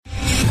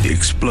the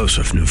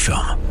explosive new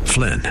film,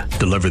 Flynn,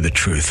 Deliver the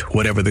Truth,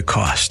 Whatever the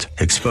Cost,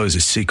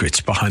 exposes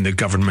secrets behind the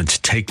government's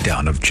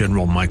takedown of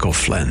General Michael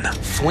Flynn.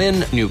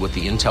 Flynn knew what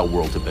the intel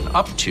world had been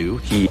up to.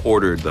 He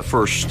ordered the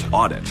first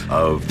audit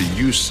of the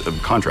use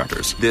of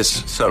contractors.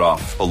 This set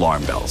off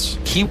alarm bells.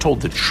 He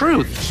told the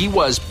truth. He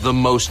was the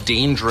most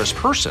dangerous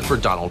person for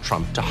Donald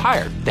Trump to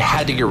hire. They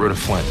had to get rid of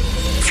Flynn.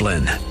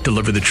 Flynn,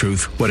 Deliver the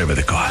Truth, Whatever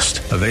the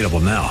Cost. Available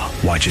now.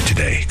 Watch it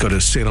today. Go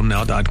to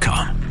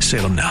salemnow.com.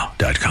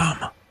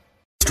 salemnow.com.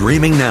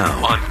 Streaming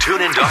now on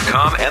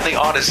TuneIn.com and the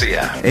Odyssey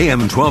app.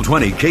 AM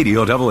 1220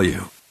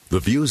 KDOW. The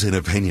views and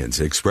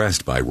opinions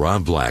expressed by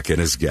Rob Black and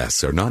his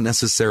guests are not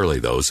necessarily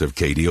those of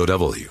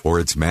KDOW or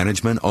its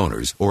management,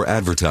 owners, or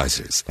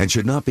advertisers and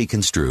should not be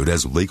construed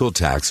as legal,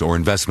 tax, or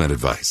investment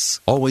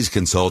advice. Always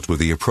consult with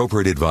the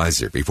appropriate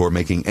advisor before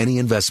making any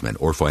investment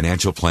or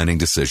financial planning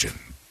decision.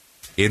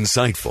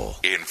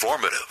 Insightful,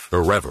 informative,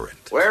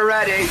 irreverent. We're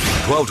ready.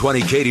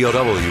 1220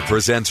 KDOW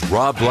presents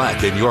Rob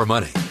Black and Your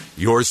Money.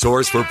 Your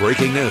source for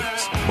breaking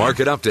news,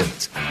 market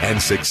updates, and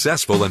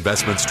successful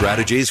investment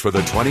strategies for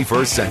the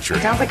 21st century.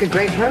 Sounds like a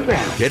great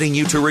program. Getting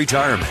you to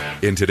retirement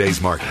in today's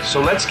market.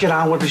 So let's get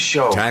on with the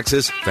show.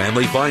 Taxes,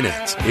 family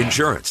finance,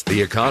 insurance, the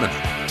economy,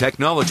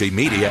 technology,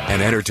 media,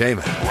 and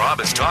entertainment. Rob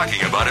is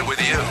talking about it with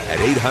you at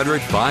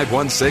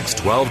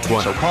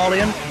 800-516-1220. So call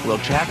in, we'll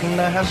chat and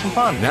have some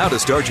fun. Now to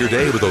start your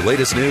day with the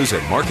latest news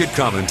and market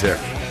commentary.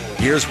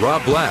 Here's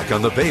Rob Black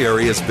on the Bay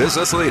Area's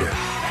business leader,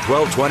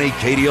 1220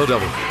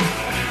 KDOW.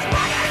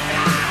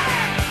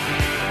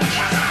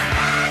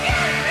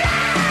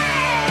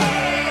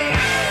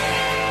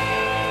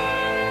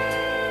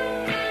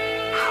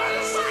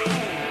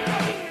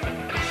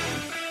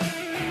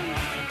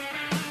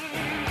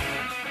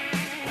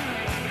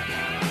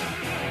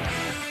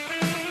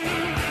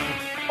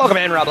 Welcome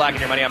in, Rob Black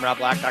and Your Money. I'm Rob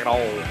Black, talking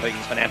all things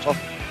financial,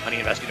 money,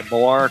 investing, and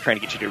more, trying to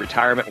get you to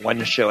retirement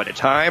one show at a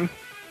time.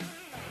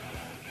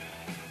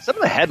 Some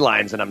of the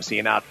headlines that I'm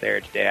seeing out there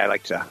today, I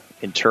like to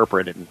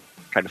interpret and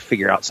try to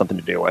figure out something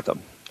to do with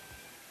them.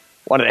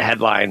 One of the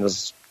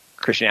headlines,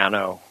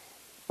 Cristiano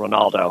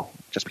Ronaldo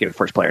just became the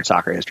first player in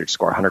soccer history to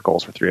score 100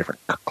 goals for 3 different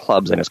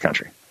clubs in his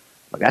country.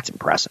 Like, that's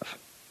impressive.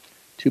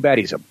 Too bad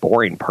he's a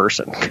boring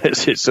person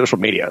because his social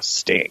media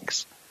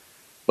stinks.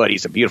 But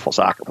he's a beautiful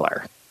soccer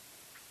player.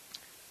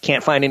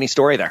 Can't find any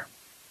story there.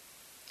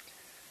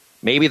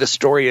 Maybe the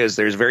story is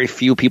there's very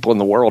few people in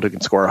the world who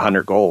can score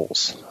 100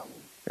 goals.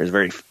 There's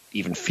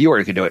even fewer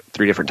who can do it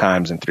 3 different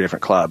times in 3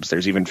 different clubs.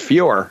 There's even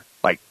fewer,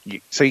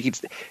 so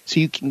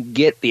you can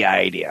get the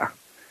idea.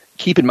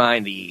 Keep in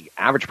mind, the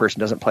average person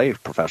doesn't play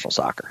professional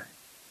soccer.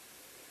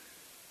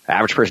 The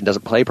average person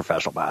doesn't play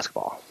professional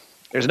basketball.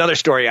 There's another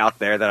story out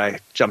there that I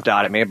jumped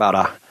out at me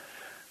about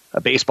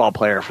a baseball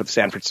player for the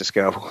San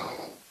Francisco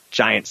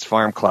Giants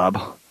farm club.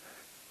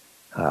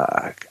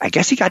 I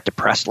guess he got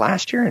depressed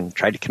last year and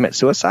tried to commit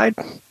suicide.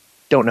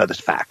 Don't know the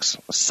facts.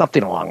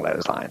 Something along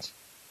those lines.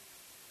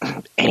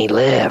 And he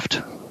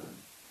lived.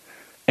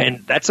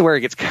 And that's where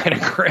it gets kind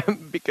of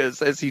grim,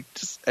 because as he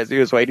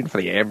was waiting for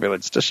the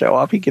ambulance to show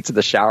up, he gets in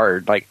the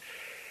shower,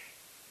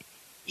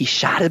 he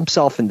shot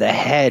himself in the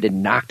head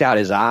and knocked out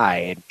his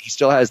eye, and he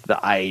still has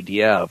the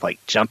idea of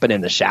jumping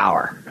in the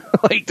shower,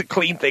 to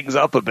clean things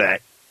up a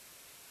bit.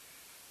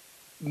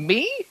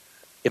 Me?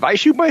 If I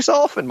shoot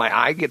myself and my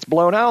eye gets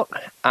blown out,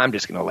 I'm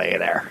just going to lay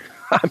there.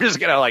 I'm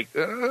just going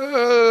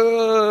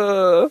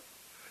to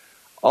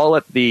I'll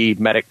let the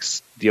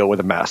medics deal with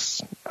the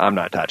mess. I'm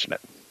not touching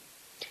it.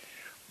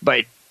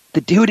 But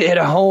the dude hit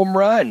a home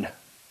run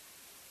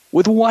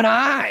with one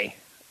eye.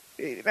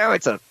 Now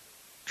it's a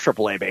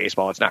AAA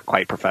baseball. It's not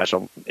quite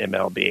professional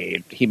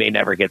MLB. He may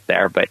never get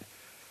there, but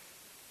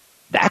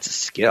that's a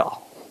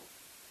skill.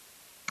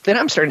 Then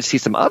I'm starting to see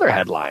some other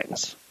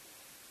headlines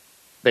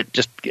that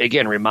just,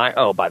 again, by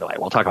the way,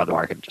 we'll talk about the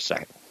market in just a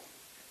second.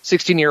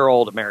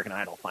 16-year-old American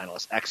Idol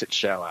finalist exits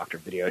show after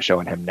video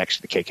showing him next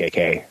to the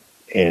KKK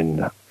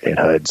in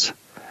hoods.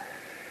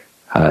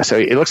 So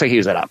it looks like he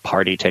was at a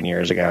party 10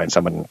 years ago, and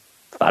someone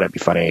thought it'd be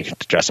funny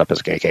to dress up as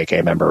a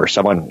KKK member, or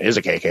someone is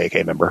a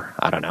KKK member.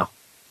 I don't know.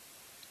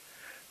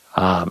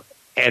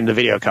 And the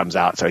video comes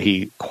out, so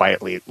he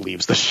quietly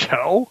leaves the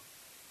show.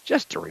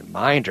 Just a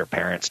reminder,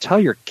 parents, tell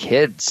your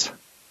kids,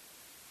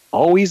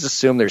 always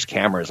assume there's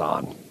cameras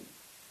on.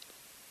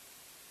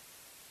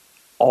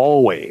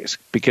 Always,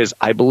 because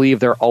I believe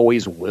there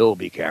always will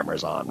be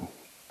cameras on.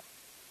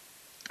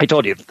 I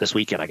told you this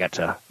weekend I got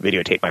to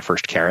videotape my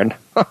first Karen.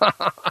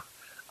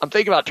 I'm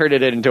thinking about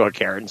turning it into a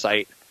Karen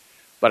site,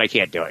 but I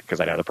can't do it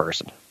because I know the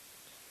person.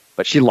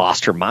 But she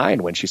lost her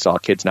mind when she saw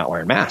kids not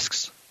wearing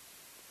masks.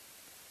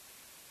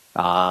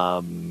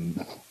 Other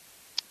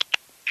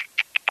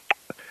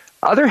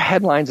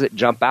headlines that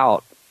jump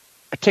out.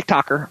 A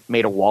TikToker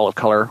made a wall of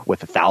color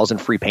with 1,000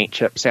 free paint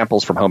chip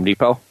samples from Home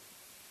Depot.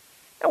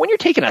 Now, when you're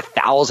taking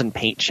 1,000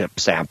 paint chip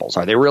samples,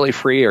 are they really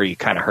free, or are you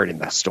kind of hurting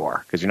the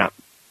store because you're not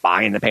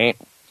buying the paint?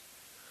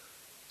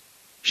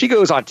 She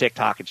goes on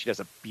TikTok and she does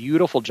a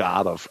beautiful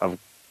job of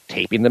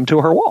taping them to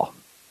her wall.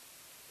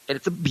 And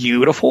it's a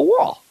beautiful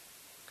wall.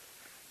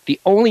 The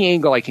only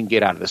angle I can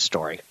get out of this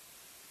story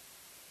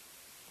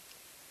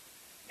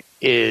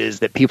is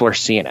that people are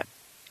seeing it.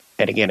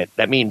 And again,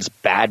 that means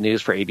bad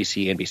news for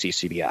ABC, NBC,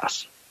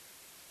 CBS.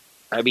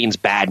 That means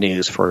bad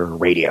news for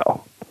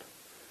radio.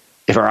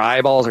 If our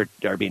eyeballs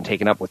are being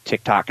taken up with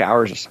TikTok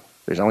hours,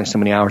 there's only so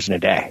many hours in a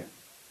day.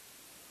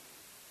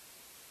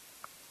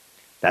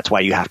 That's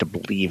why you have to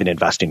believe in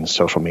investing in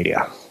social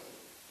media.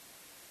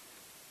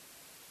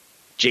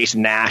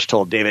 Jason Nash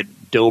told David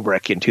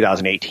Dobrik in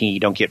 2018, you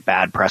don't get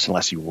bad press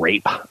unless you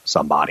rape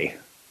somebody.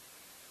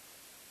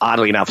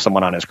 Oddly enough,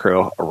 someone on his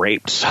crew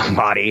raped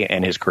somebody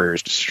and his career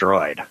is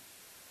destroyed.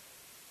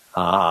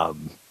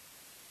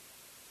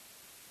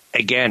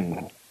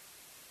 Again,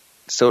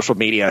 social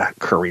media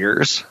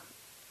careers,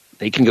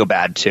 they can go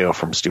bad too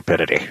from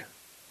stupidity.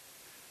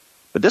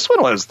 But this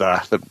one was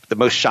the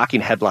most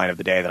shocking headline of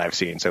the day that I've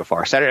seen so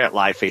far. Saturday Night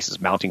Live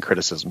faces mounting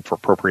criticism for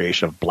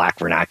appropriation of black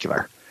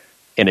vernacular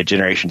in a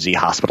Generation Z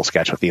hospital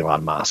sketch with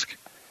Elon Musk.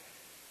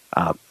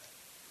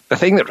 The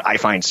thing that I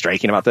find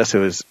striking about this,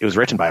 it was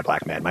written by a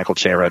black man. Michael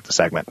Che wrote the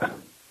segment.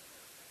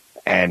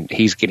 And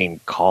he's getting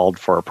called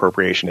for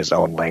appropriation of his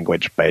own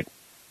language, but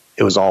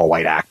it was all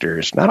white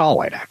actors. Not all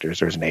white actors.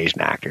 There's an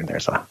Asian actor, and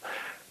there's a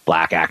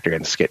black actor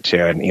in the skit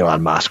too, and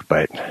Elon Musk.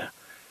 But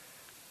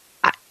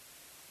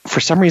for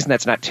some reason,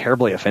 that's not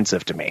terribly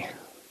offensive to me.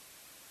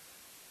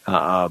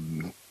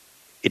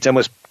 It's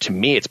almost, to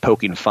me, it's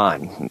poking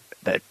fun.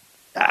 That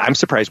I'm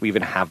surprised we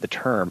even have the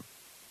term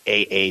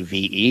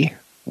AAVE.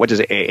 What does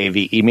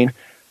AAVE mean?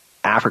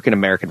 African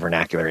American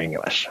Vernacular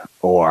English,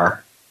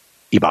 or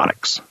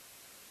Ebonics.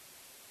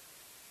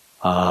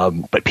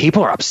 But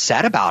people are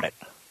upset about it,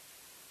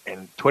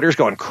 and Twitter's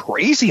going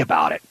crazy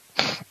about it.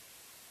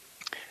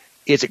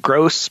 Is it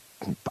gross?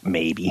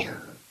 Maybe.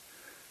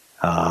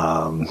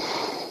 I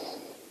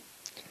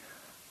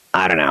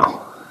don't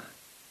know.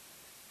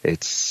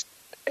 It's,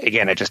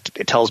 again,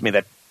 it tells me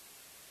that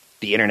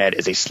the internet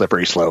is a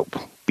slippery slope.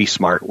 Be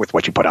smart with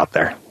what you put out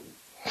there.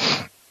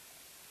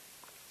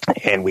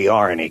 And we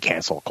are in a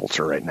cancel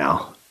culture right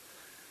now.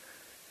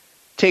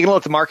 Taking a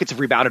look, the markets have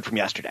rebounded from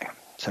yesterday.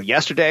 So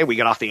yesterday we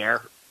got off the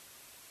air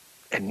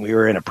and we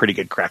were in a pretty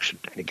good correction.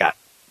 And it got,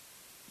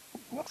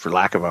 for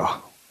lack of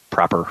a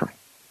proper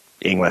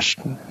English,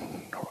 I'm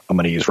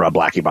going to use Rob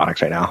Black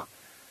Ebonics right now.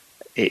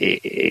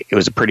 It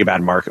was a pretty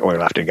bad market when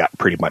we left, and got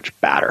pretty much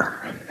badder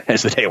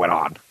as the day went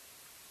on.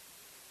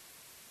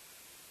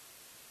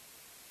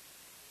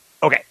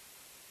 Okay.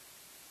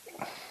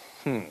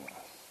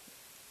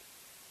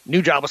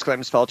 New jobless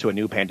claims fell to a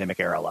new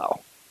pandemic era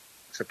low.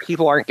 So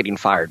people aren't getting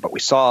fired, but we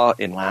saw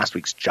in last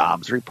week's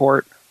jobs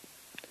report,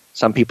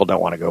 some people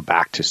don't want to go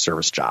back to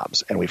service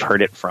jobs. And we've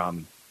heard it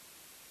from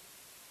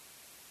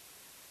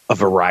a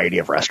variety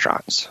of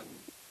restaurants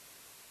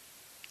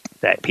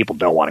that people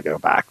don't want to go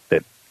back,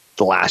 that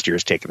the last year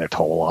has taken their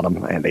toll on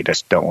them, and they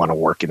just don't want to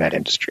work in that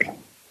industry.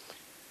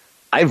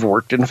 I've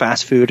worked in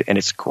fast food, and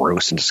it's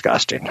gross and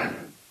disgusting.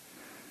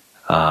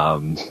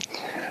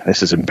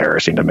 This is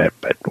embarrassing to admit,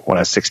 but when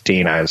I was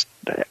 16,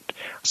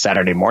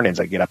 Saturday mornings,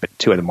 I'd get up at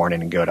 2 a.m.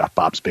 and go to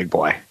Bob's Big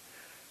Boy.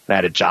 And I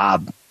had a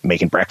job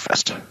making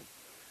breakfast.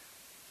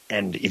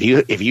 And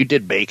if you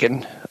did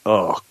bacon,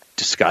 oh,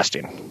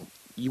 disgusting.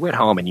 You went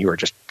home and you were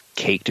just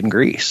caked in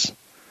grease.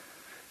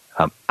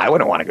 I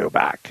wouldn't want to go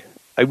back.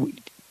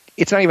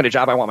 It's not even a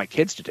job I want my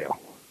kids to do.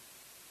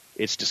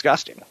 It's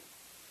disgusting.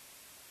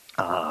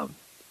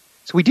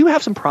 So we do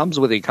have some problems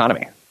with the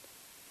economy.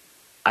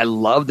 I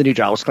love the new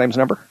jobless claims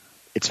number.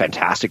 It's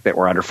fantastic that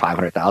we're under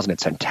 500,000.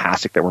 It's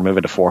fantastic that we're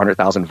moving to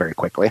 400,000 very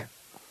quickly.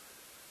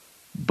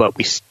 But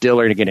we still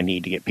are going to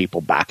need to get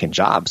people back in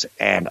jobs.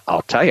 And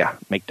I'll tell you,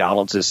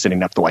 McDonald's is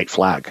sending up the white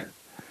flag.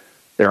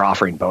 They're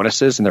offering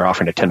bonuses, and they're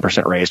offering a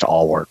 10% raise to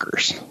all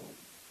workers,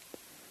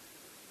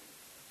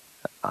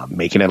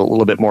 making it a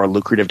little bit more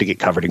lucrative to get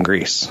covered in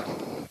grease.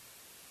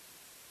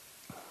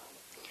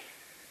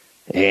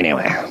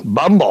 Anyway,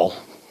 Bumble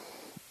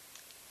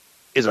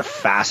is a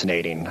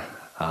fascinating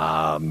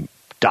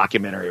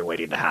documentary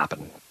waiting to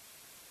happen.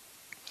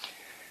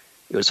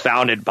 It was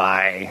founded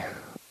by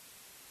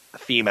a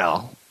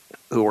female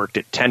who worked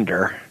at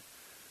Tinder,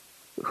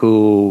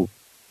 who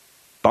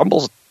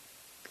Bumble's,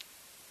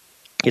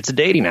 it's a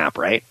dating app,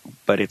 right?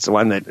 But it's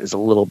one that is a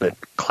little bit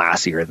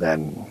classier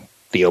than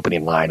the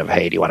opening line of,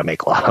 hey, do you want to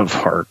make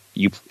love? Or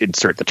you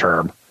insert the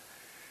term.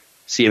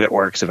 See if it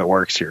works. If it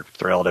works, you're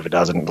thrilled. If it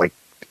doesn't, like,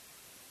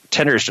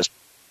 Tinder is just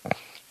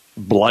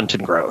blunt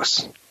and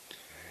gross.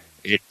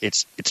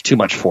 It's too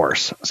much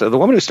force. So the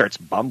woman who starts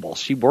Bumble,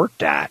 she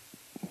worked at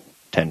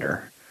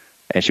Tinder,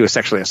 and she was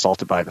sexually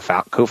assaulted by the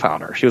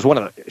co-founder. She was one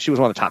of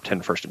the top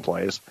 10 first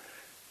employees,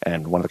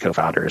 and one of the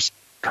co-founders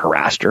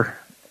harassed her.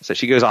 So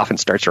she goes off and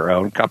starts her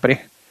own company,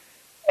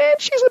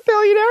 and she's a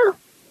billionaire.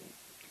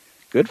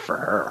 Good for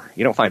her.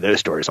 You don't find those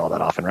stories all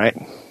that often, right?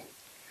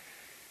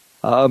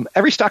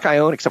 Every stock I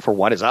own except for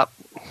one is up.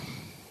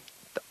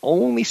 The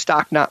only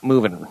stock not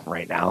moving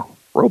right now,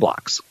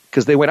 Roblox,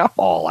 because they went up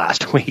all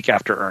last week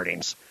after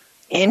earnings.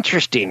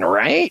 Interesting,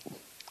 right?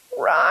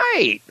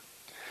 Right.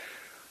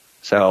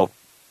 So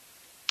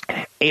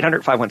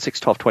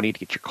 800-516-1220 to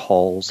get your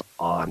calls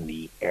on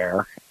the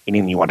air.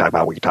 Anything you want to talk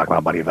about, we can talk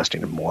about money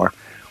investing and more.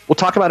 We'll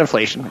talk about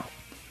inflation.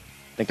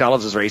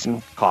 McDonald's is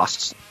raising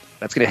costs.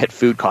 That's going to hit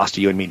food costs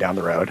to you and me down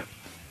the road.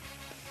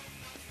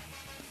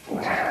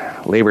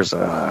 Labor's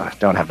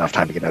don't have enough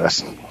time to get into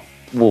this.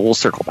 We'll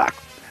circle back.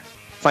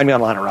 Find me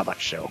online at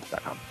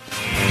robblackshow.com.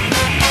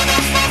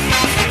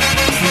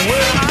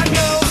 Well, I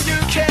know you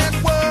can't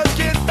work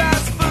in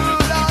fast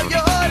food all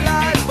your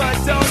life,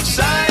 but don't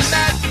sign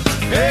that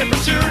paper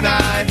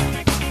tonight.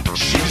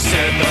 She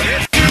said that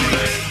it's too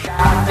late.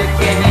 Doctor,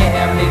 can you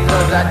help me?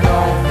 'Cause I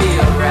don't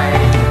feel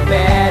right.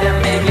 Better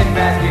make it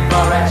fast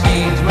before I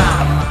change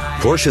my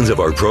mind. Portions of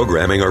our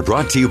programming are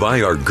brought to you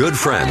by our good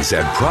friends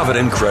at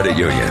Provident Credit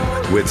Union.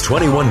 With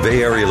 21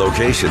 Bay Area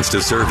locations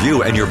to serve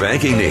you and your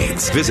banking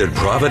needs. Visit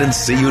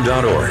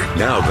ProvidenceCU.org.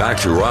 Now back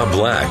to Rob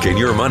Black and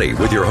Your Money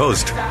with your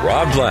host,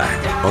 Rob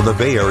Black, on the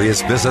Bay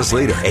Area's business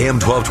leader, AM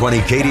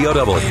 1220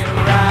 KDOW.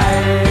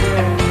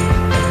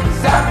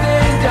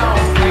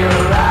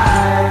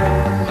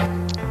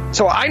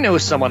 So I know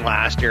someone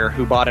last year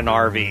who bought an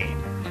RV,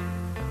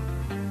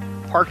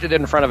 parked it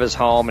in front of his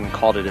home, and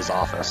called it his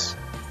office.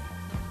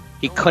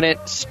 He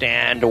couldn't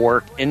stand to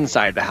work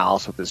inside the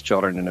house with his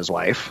children and his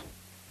wife.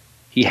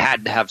 He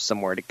had to have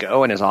somewhere to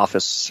go, and his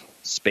office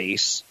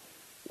space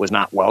was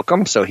not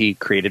welcome, so he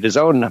created his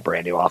own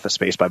brand new office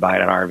space by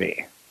buying an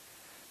RV.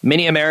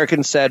 Many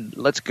Americans said,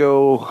 let's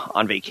go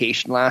on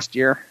vacation last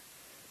year,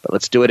 but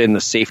let's do it in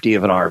the safety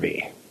of an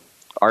RV.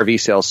 RV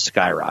sales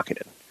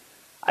skyrocketed.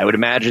 I would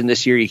imagine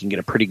this year you can get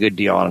a pretty good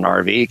deal on an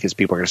RV because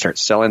people are going to start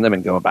selling them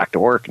and going back to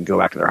work and go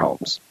back to their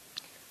homes.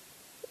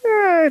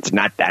 It's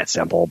not that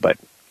simple, but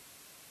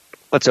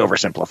let's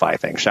oversimplify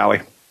things, shall we?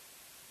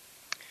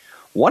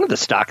 One of the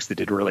stocks that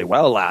did really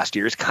well last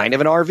year is kind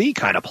of an RV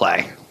kind of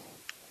play.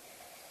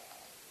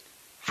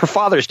 For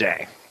Father's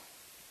Day,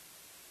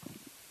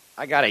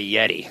 I got a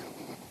Yeti.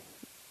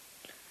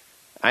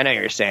 I know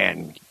you're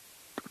saying,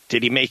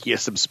 did he make you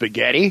some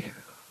spaghetti?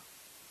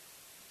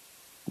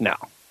 No,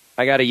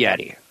 I got a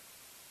Yeti.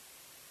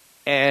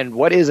 And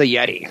what is a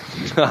Yeti?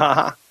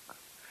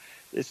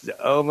 This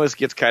almost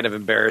gets kind of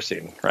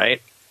embarrassing,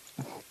 right?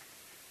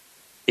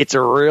 It's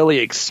a really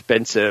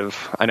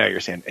expensive, I know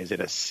you're saying, is it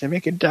a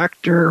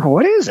semiconductor?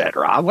 What is it,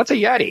 Rob? What's a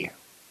Yeti?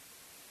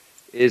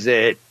 Is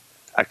it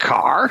a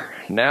car?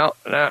 No.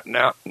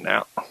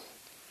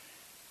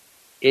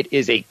 It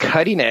is a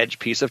cutting-edge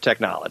piece of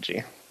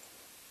technology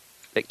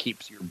that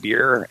keeps your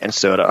beer and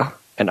soda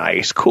and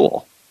ice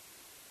cool.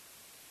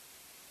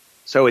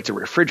 So it's a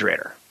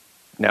refrigerator.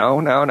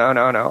 No,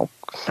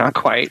 not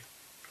quite.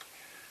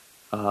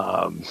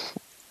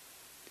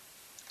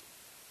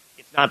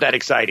 It's not that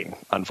exciting,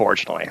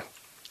 unfortunately.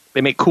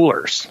 They make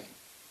coolers.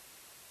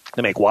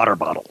 They make water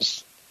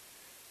bottles.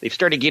 They've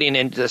started getting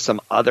into some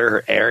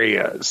other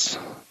areas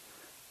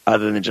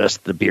other than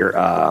just the beer,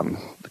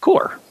 the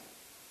cooler.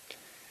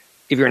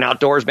 If you're an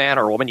outdoors man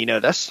or woman, you know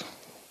this.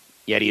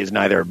 Yeti is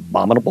neither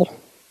abominable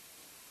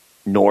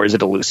nor is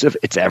it elusive.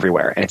 It's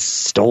everywhere, and it's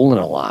stolen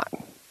a lot.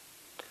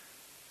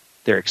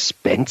 They're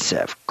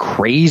expensive,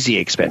 crazy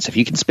expensive.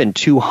 You can spend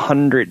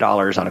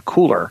 $200 on a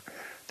cooler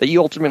that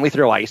you ultimately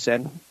throw ice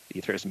in.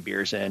 You throw some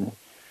beers in,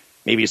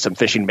 maybe some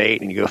fishing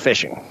bait, and you go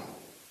fishing.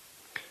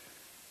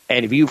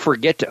 And if you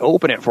forget to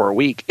open it for a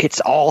week,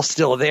 it's all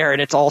still there,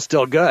 and it's all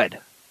still good.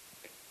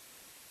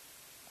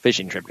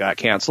 Fishing trip got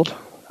canceled.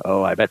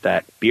 Oh, I bet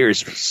that beer's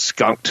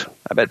skunked.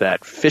 I bet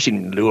that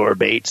fishing lure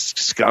bait's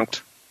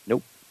skunked.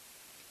 Nope.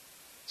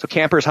 So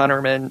campers,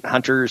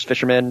 hunters,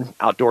 fishermen,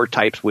 outdoor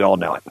types, we all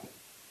know it.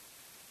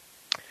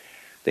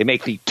 They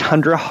make the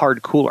Tundra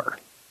Hard Cooler.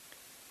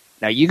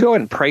 Now, you go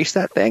and price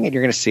that thing, and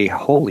you're going to see,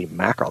 holy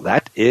mackerel,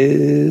 that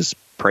is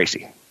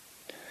pricey.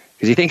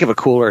 Because you think of a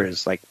cooler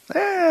as like,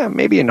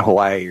 maybe in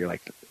Hawaii, you're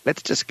like,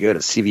 let's just go to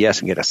CVS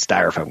and get a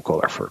styrofoam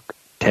cooler for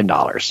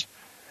 $10.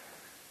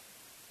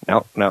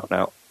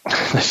 No.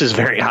 This is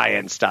very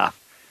high-end stuff.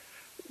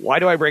 Why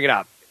do I bring it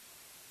up?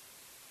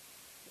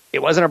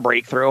 It wasn't a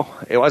breakthrough.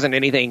 It wasn't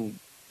anything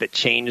that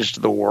changed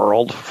the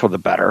world for the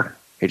better.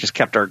 It just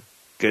kept our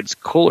goods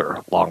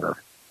cooler longer.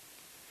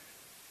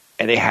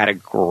 And they had a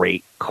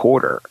great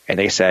quarter. And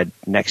they said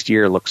next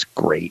year looks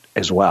great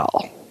as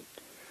well.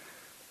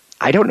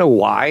 I don't know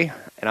why,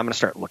 and I'm going to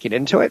start looking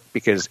into it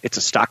because it's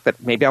a stock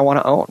that maybe I want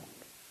to own.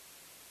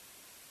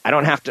 I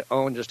don't have to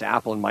own just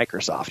Apple and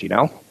Microsoft, you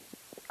know?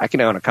 I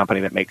can own a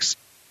company that makes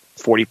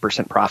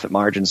 40% profit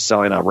margins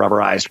selling a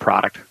rubberized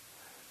product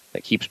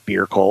that keeps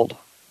beer cold.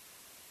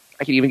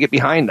 I could even get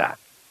behind that.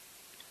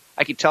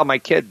 I could tell my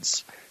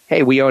kids,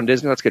 hey, we own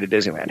Disney, let's go to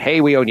Disneyland.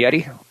 Hey, we own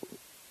Yeti,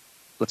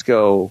 let's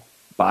go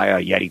buy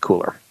a Yeti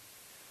cooler.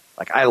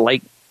 Like, I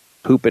like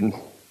pooping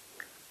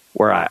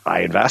where I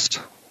invest.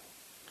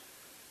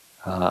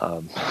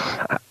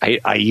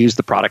 I use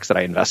the products that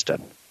I invest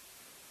in.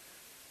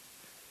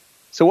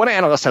 So one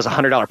analyst has a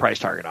 $100 price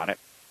target on it.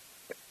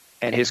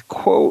 And his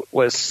quote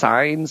was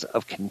signs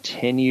of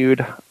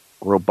continued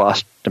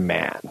robust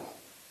demand.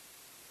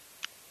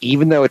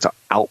 Even though it's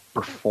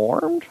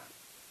outperformed,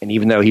 and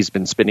even though he's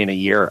been spending a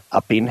year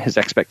upping his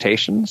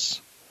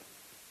expectations,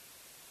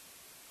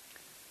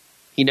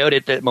 He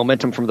noted that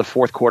momentum from the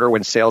fourth quarter,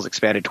 when sales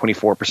expanded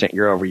 24%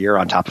 year over year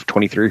on top of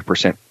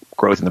 23%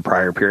 growth in the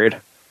prior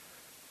period,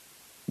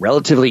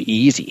 relatively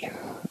easy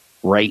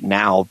right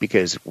now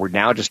because we're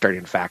now just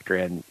starting to factor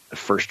in the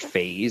first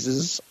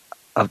phases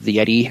of the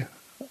Yeti,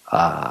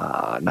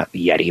 not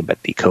the Yeti,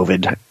 but the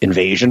COVID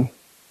invasion.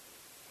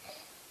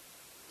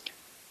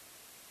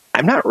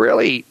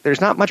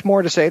 There's not much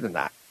more to say than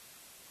that,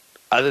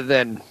 other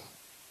than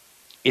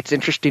it's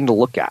interesting to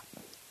look at.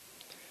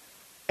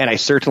 And I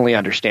certainly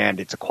understand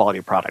it's a quality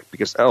product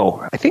because,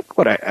 I think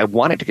what I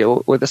wanted to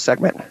go with this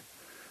segment,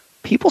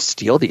 people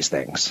steal these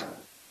things.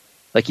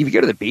 Like if you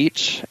go to the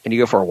beach and you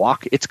go for a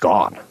walk, it's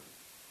gone.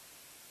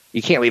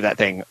 You can't leave that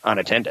thing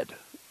unattended.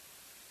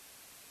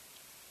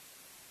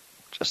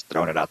 Just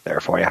throwing it out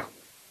there for you.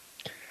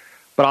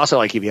 But also,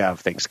 like if you have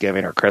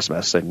Thanksgiving or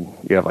Christmas and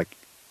you have like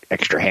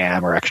extra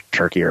ham or extra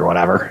turkey or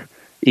whatever,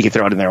 you can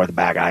throw it in there with a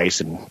bag of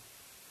ice and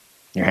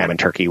your ham and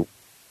turkey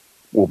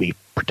will be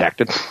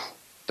protected.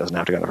 Doesn't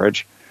have to go in the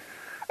fridge.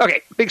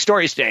 Okay, big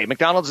stories today.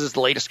 McDonald's is the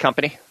latest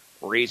company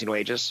raising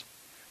wages.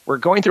 We're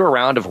going through a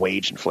round of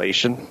wage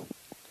inflation,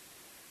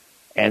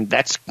 and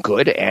that's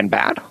good and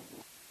bad.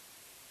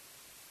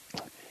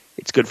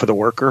 It's good for the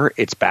worker.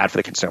 It's bad for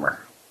the consumer.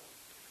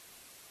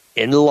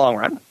 In the long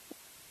run,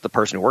 the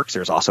person who works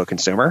there is also a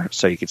consumer,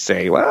 so you could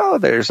say, well,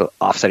 there's an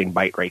offsetting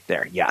bite right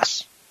there.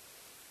 Yes.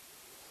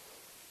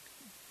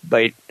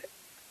 But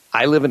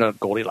I live in a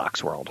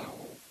Goldilocks world.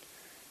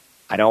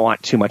 I don't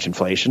want too much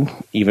inflation,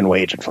 even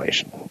wage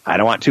inflation. I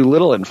don't want too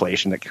little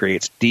inflation that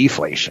creates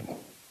deflation.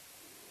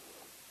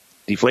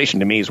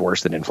 Deflation to me is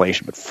worse than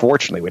inflation, but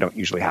fortunately we don't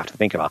usually have to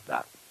think about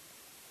that.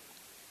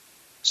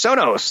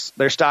 Sonos,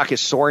 their stock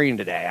is soaring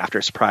today after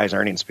a surprise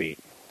earnings beat.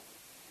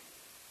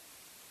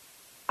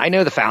 I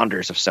know the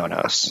founders of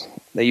Sonos.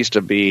 They used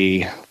to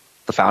be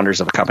the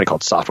founders of a company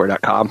called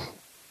Software.com,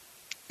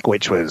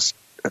 which was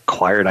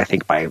acquired, I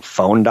think, by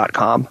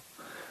Phone.com.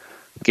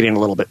 Getting a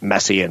little bit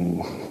messy,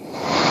 and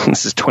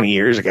this is 20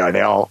 years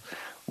ago.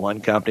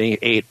 One company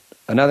ate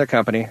another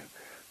company.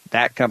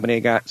 That company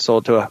got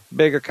sold to a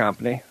bigger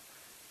company,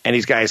 and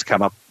these guys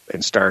come up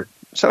and start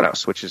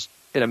Sonos, which is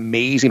an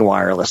amazing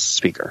wireless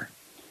speaker.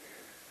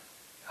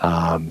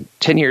 10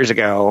 years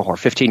ago or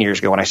 15 years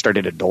ago when I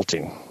started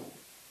adulting,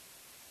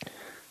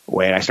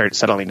 when I started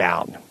settling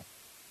down,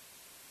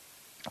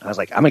 I was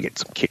like, I'm going to get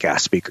some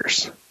kick-ass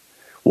speakers.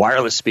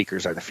 Wireless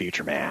speakers are the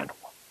future, man.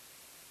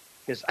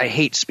 Because I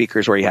hate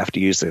speakers where you have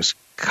to use those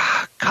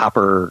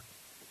copper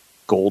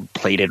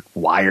gold-plated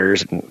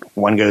wires, and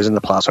one goes in the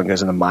plus, one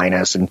goes in the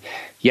minus, and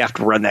you have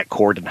to run that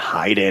cord and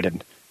hide it.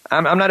 And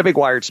I'm not a big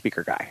wired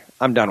speaker guy.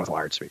 I'm done with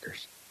wired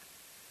speakers.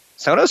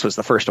 Sonos was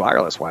the first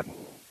wireless one.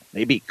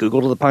 They beat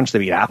Google to the punch. They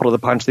beat Apple to the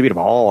punch. They beat them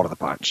all to the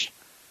punch.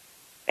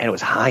 And it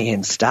was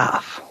high-end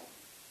stuff.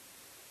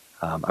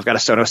 I've got a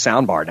Sonos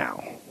soundbar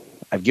now.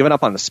 I've given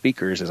up on the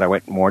speakers as I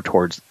went more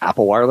towards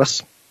Apple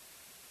wireless.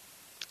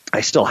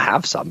 I still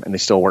have some, and they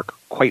still work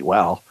quite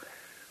well.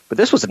 But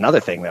this was another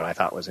thing that I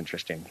thought was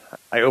interesting.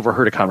 I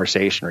overheard a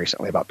conversation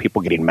recently about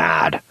people getting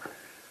mad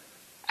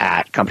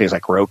at companies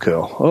like Roku.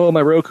 Oh,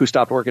 my Roku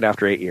stopped working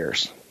after 8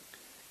 years.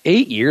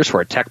 8 years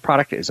for a tech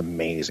product is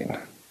amazing.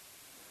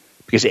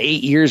 Because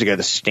 8 years ago,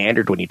 the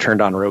standard when you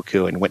turned on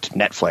Roku and went to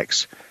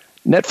Netflix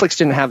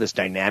didn't have this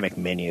dynamic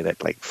menu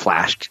that like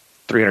flashed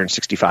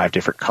 365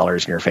 different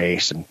colors in your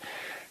face and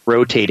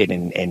rotated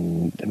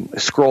and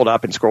scrolled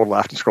up and scrolled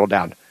left and scrolled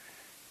down.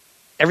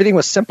 Everything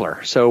was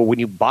simpler. So when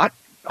you bought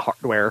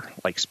hardware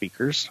like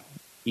speakers,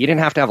 you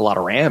didn't have to have a lot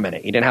of RAM in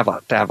it. You didn't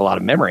have to have a lot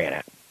of memory in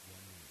it.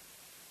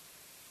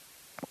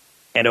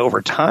 And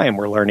over time,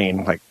 we're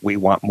learning like we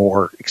want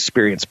more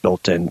experience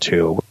built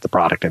into the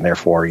product, and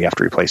therefore you have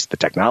to replace the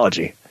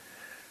technology.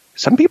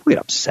 Some people get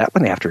upset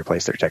when they have to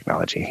replace their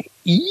technology,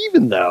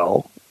 even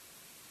though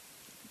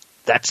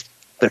that's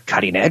the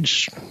cutting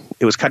edge.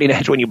 It was cutting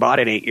edge when you bought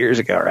it 8 years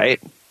ago,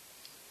 right?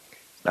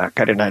 Not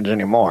cutting edge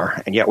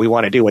anymore, and yet we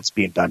want to do what's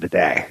being done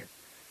today.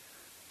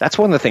 That's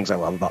one of the things I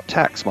love about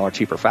tech: smaller,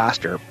 cheaper,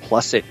 faster.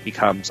 Plus, it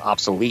becomes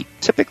obsolete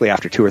typically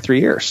after 2 or 3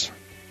 years.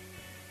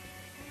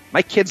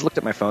 My kids looked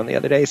at my phone the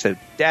other day and said,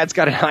 Dad's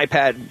got an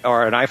iPad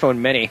or an iPhone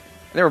mini.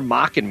 And they were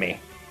mocking me.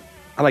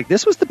 I'm like,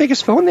 this was the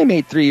biggest phone they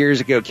made 3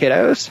 years ago,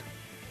 kiddos.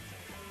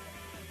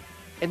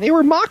 And they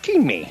were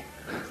mocking me.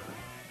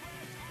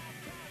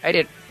 I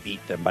didn't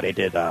beat them, but I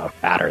did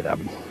batter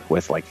them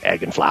with like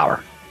egg and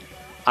flour.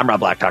 I'm Rob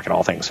Black, talking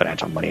all things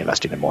financial, money,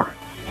 investing, and more.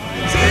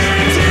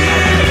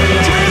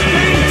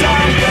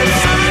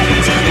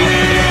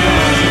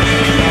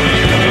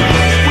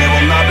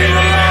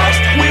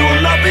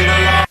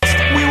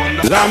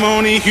 I'm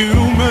only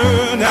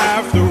human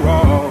after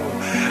all.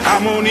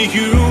 I'm only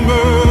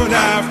human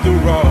after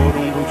all.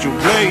 Don't put your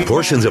blame.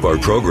 Portions of our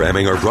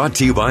programming are brought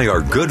to you by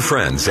our good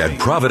friends at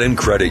Provident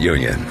Credit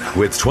Union.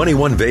 With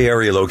 21 Bay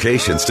Area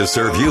locations to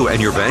serve you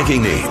and your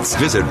banking needs.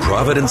 Visit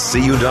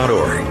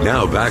providencecu.org.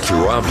 Now back to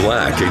Rob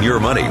Black and Your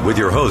Money with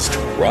your host,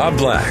 Rob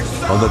Black,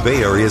 on the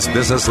Bay Area's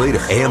business leader,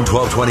 AM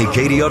 1220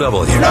 KDOW.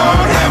 Lord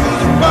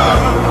heavens above,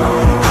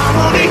 I'm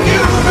only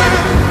human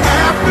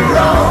after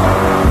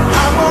all.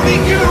 I'm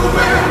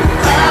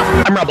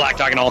I'm Rob Black,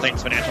 talking all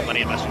things financial,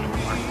 money, investing, and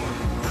more.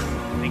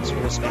 Thanks for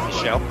listening to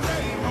the show.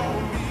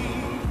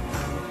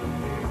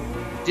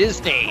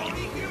 Disney.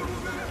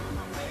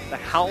 The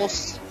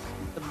house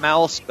the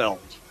mouse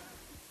built.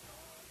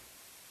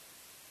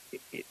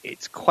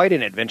 It's quite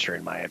an adventure,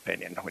 in my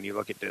opinion, when you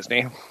look at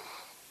Disney.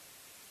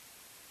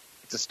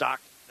 It's a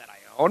stock that I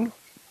own.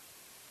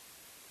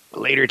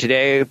 Later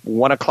today,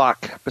 1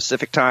 o'clock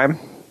Pacific time,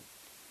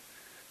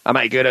 I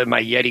might go to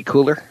my Yeti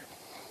cooler,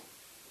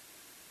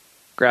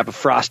 grab a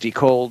frosty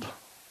cold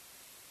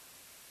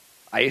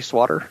ice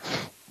water,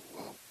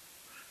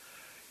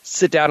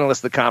 sit down and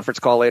listen to the conference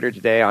call later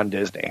today on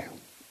Disney.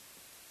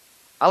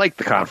 I like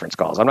the conference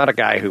calls. I'm not a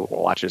guy who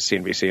watches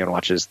CNBC and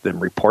watches them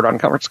report on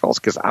conference calls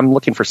because I'm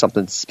looking for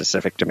something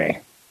specific to me.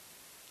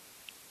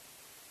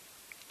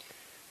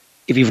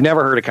 If you've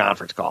never heard a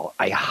conference call,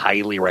 I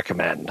highly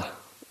recommend.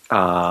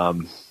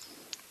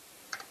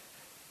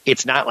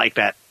 It's not like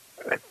that.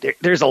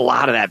 There's a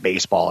lot of that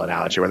baseball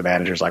analogy where the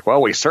manager's like,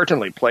 well, we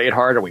certainly played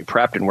hard and we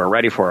prepped and we're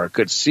ready for a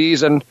good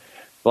season,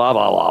 blah,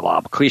 blah, blah,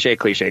 blah. Cliche,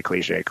 cliche,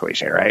 cliche,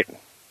 cliche, right?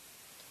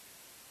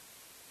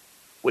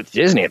 With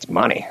Disney, it's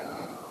money.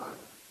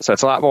 So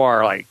it's a lot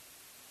more like,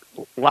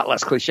 a lot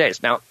less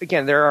cliches. Now,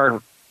 again,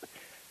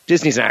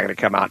 Disney's not going to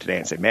come out today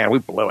and say, man, we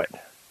blew it.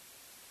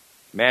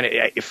 Man,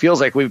 it feels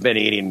like we've been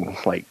eating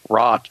like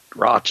raw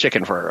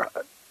chicken for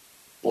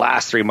the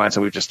last 3 months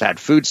and we've just had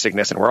food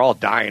sickness and we're all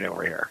dying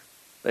over here.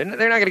 They're not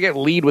going to get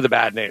lead with the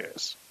bad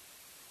news.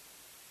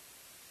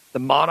 The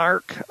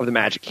monarch of the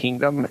Magic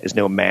Kingdom is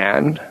no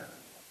man.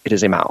 It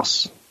is a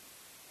mouse.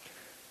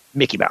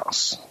 Mickey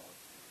Mouse.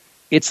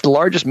 It's the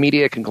largest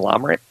media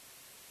conglomerate,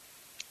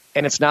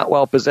 and it's not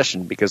well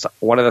positioned because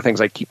one of the things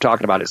I keep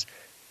talking about is,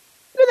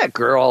 you know that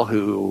girl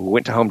who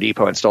went to Home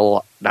Depot and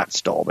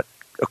but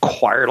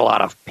acquired a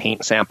lot of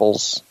paint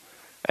samples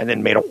and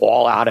then made a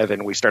wall out of it,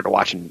 and we started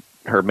watching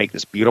her make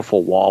this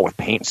beautiful wall with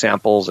paint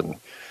samples, and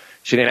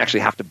she didn't actually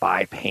have to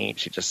buy paint.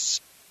 She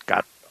just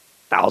got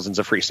thousands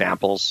of free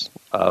samples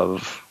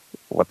of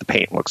what the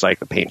paint looks like,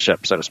 the paint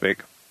chip, so to speak.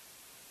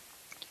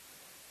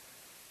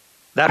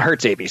 That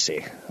hurts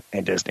ABC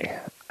and Disney.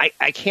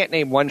 I can't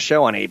name one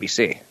show on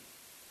ABC.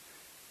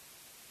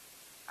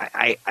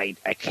 I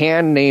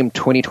can name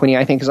 2020,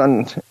 I think, is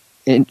on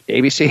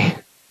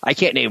ABC. I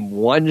can't name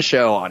one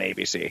show on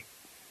ABC.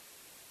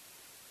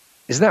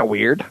 Isn't that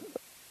weird?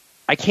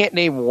 I can't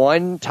name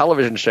one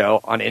television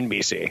show on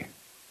NBC.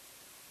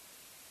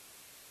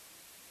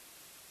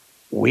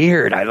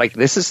 Weird.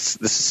 This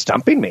is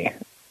stumping me.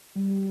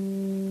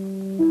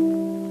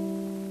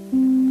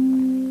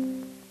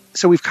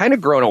 So we've kind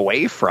of grown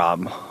away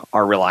from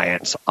our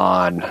reliance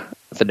on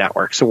the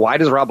network. So why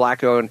does Rob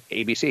Black own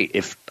ABC?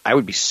 If I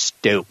would be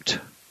stoked.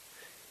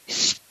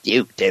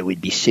 I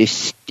would be so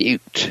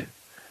stoked.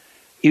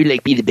 It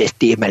would be the best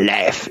day of my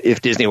life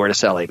if Disney were to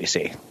sell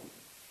ABC.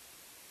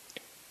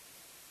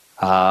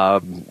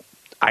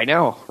 I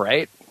know,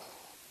 right?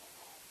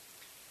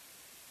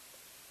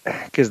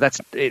 Because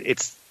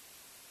it's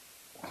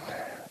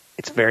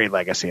very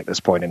legacy at this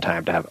point in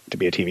time to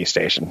be a TV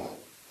station.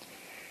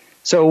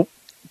 So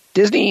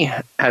Disney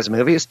has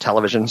movies,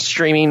 television,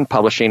 streaming,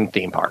 publishing,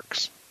 theme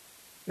parks.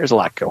 There's a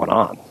lot going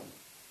on.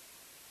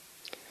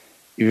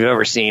 If you've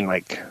ever seen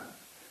like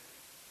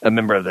a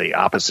member of the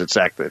opposite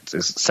sex that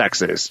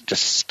is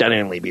just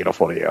stunningly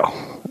beautiful to you,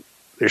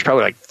 there's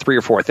probably like 3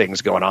 or 4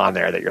 things going on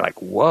there that you're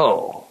like,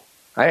 whoa,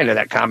 I didn't know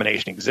that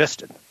combination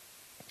existed.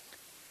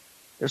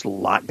 There's a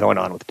lot going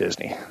on with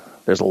Disney.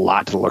 There's a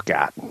lot to look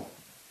at.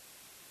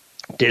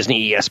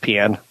 Disney,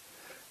 ESPN,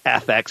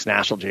 FX,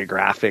 National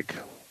Geographic,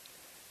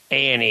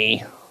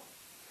 A&E,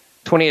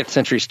 20th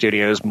Century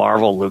Studios,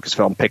 Marvel,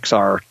 Lucasfilm,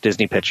 Pixar,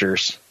 Disney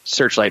Pictures,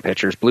 Searchlight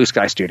Pictures, Blue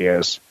Sky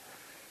Studios,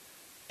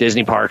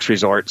 Disney Parks,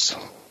 Resorts.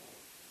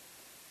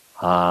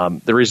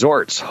 The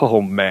resorts,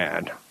 oh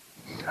man.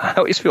 I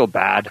always feel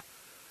bad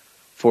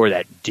for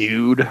that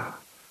dude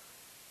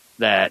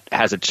that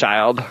has a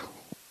child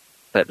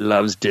that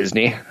loves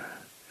Disney,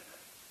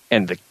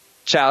 and the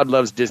child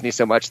loves Disney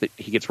so much that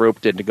he gets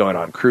roped into going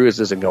on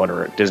cruises and going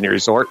to Disney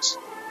resorts.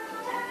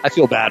 I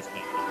feel bad for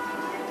him.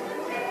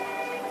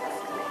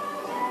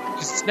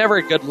 Because it's never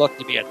a good look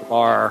to be at the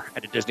bar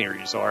at a Disney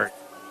resort,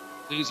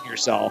 losing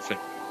yourself in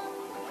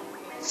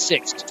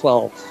 6 to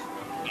 12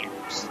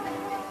 years.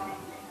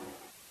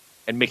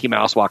 And Mickey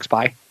Mouse walks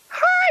by.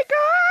 Hi,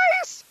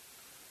 guys!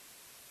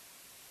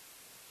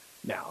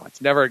 No,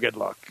 it's never a good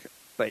look.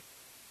 But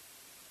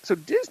so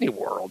Disney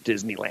World,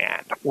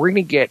 Disneyland, we're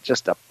going to get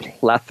just a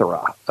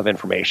plethora of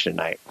information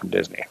tonight from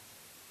Disney.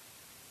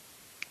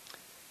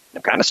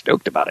 I'm kind of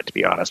stoked about it, to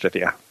be honest with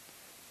you.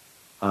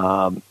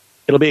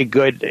 It'll be a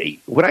good...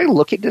 When I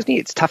look at Disney,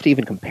 it's tough to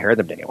even compare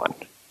them to anyone.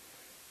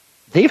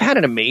 They've had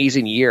an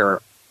amazing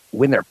year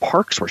when their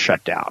parks were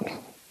shut down.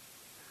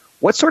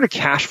 What sort of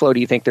cash flow do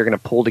you think they're going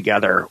to pull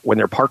together when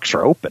their parks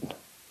are open?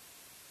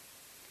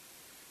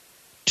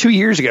 2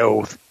 years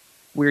ago,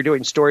 we were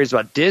doing stories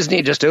about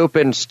Disney just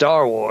opened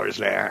Star Wars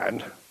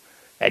Land,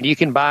 and you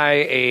can buy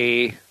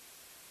a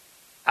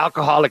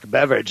alcoholic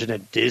beverage in a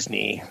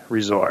Disney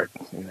resort.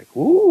 And you're like,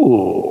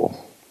 ooh.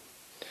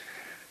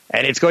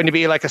 And it's going to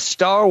be like a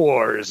Star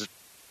Wars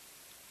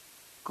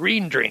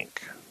green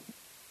drink.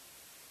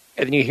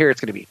 And then you hear it's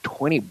going to be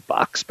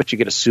 $20, but you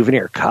get a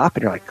souvenir cup,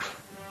 and you're like,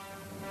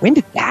 when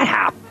did that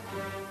happen?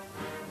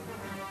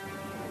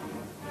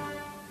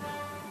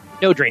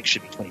 No drink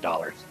should be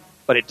 $20,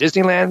 but at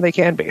Disneyland they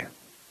can be.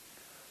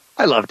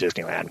 I love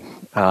Disneyland.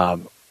 I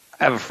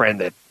have a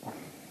friend that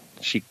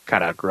she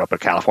kind of grew up a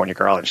California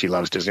girl, and she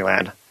loves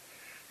Disneyland.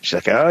 She's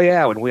like, oh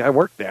yeah, I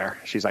worked there.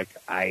 She's like,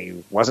 I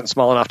wasn't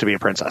small enough to be a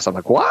princess. I'm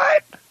like,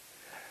 what?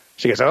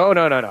 She goes, oh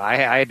no,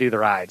 I do the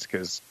rides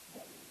because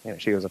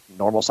she was a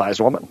normal sized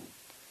woman.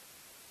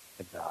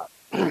 And,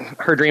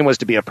 her dream was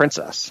to be a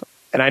princess.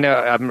 And I know,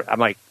 I'm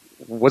like,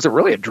 was it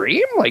really a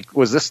dream? Like,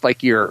 was this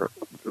like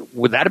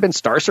would that have been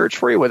Star Search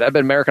for you? Would that have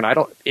been American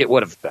Idol? It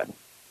would have been.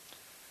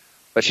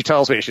 But she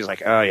tells me, she's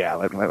like, oh yeah,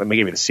 let me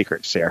give you the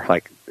secrets here.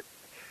 Like,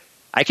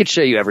 I could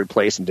show you every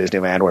place in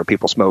Disneyland where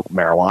people smoke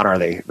marijuana or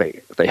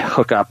they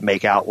hook up,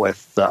 make out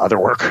with the other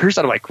workers.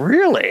 And I'm like,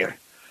 really?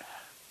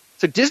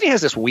 So Disney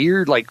has this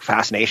weird, like,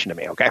 fascination to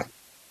me, okay?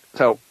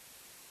 So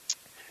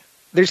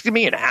there's going to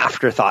be an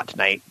afterthought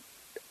tonight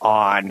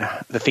on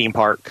the theme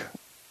park,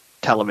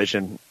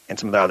 television, and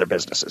some of the other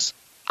businesses.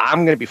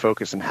 I'm going to be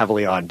focusing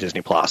heavily on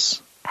Disney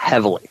Plus.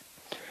 Heavily.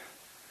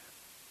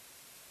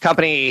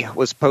 Company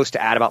was supposed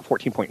to add about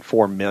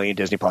 14.4 million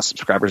Disney Plus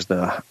subscribers in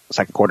the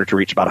second quarter to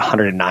reach about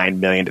 109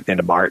 million at the end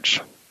of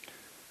March.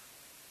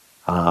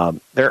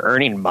 They're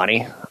earning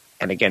money,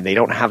 and again, they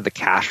don't have the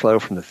cash flow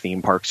from the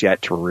theme parks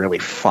yet to really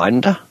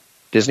fund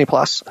Disney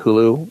Plus,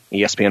 Hulu,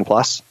 ESPN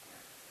Plus.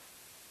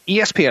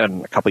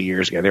 ESPN a couple of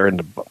years ago, they were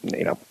into,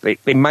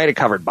 they might have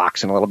covered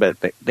boxing a little bit.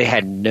 They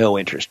had no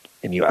interest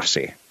in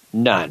UFC,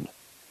 none,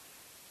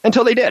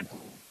 until they did,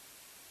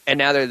 and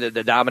now they're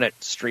the dominant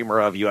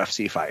streamer of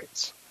UFC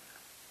fights.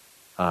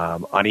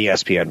 On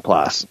ESPN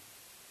Plus.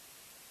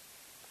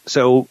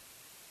 So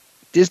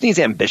Disney's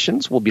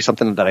ambitions will be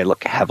something that I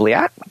look heavily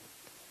at.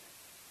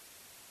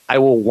 I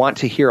will want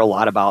to hear a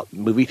lot about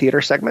movie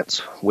theater segments,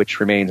 which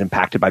remains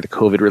impacted by the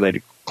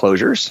COVID-related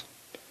closures.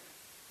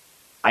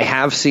 I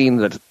have seen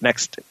the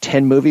next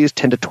 10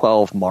 to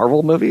 12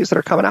 Marvel movies that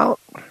are coming out,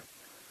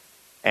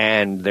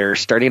 and they're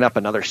starting up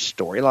another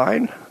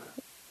storyline,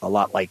 a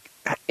lot like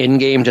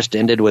Endgame just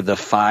ended with the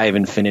 5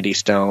 Infinity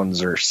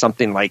Stones or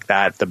something like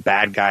that. The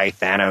bad guy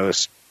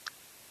Thanos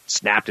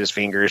snapped his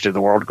fingers. Did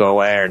the world go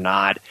away or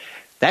not?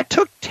 That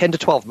took 10 to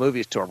 12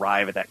 movies to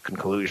arrive at that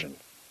conclusion.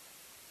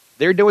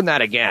 They're doing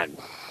that again.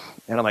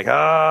 And I'm like, oh,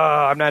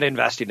 I'm not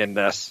investing in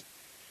this.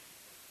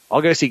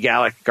 I'll go see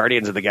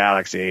Guardians of the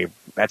Galaxy.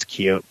 That's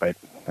cute, but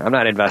I'm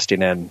not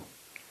investing in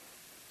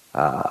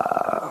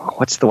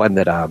what's the one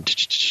that I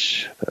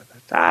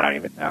don't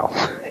even know.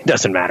 It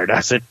doesn't matter,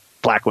 does it?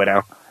 Black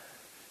Widow.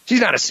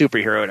 She's not a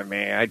superhero to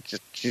me.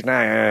 She's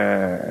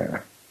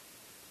not.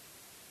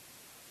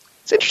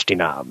 It's interesting.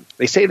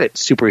 They say that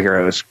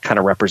superheroes kind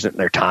of represent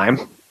their time.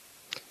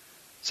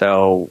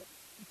 So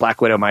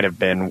Black Widow might have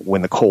been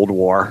when the Cold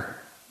War,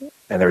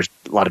 and there's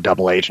a lot of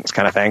double agents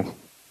kind of thing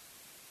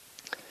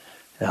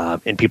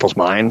in people's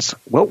minds.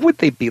 What would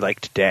they be like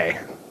today?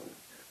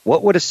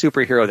 What would a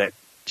superhero that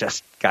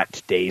just got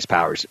today's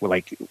powers,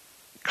 like,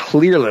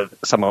 clearly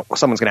someone's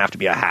going to have to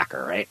be a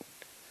hacker, right?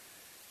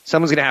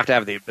 Someone's going to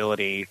have the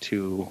ability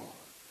to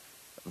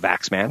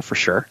Vaxman, for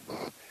sure.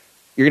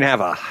 You're going to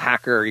have a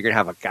hacker. You're going to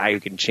have a guy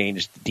who can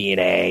change the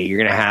DNA. You're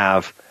going to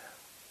have...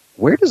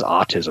 Where does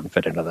autism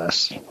fit into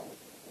this?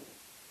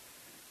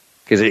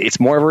 Because it's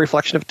more of a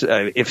reflection of...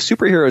 if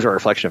superheroes are a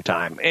reflection of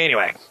time...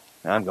 Anyway,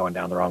 I'm going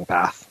down the wrong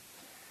path.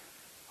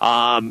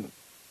 But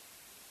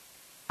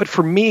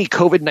for me,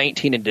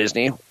 COVID-19 and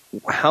Disney,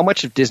 how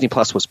much of Disney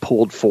Plus was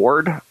pulled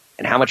forward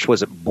and how much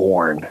was it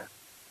born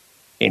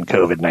in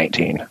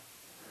COVID-19?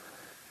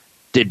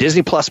 Did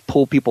Disney Plus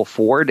pull people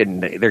forward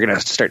and they're going to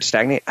start to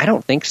stagnate? I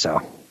don't think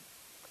so.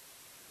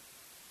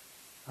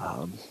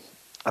 I'm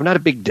not a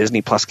big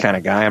Disney Plus kind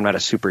of guy. I'm not a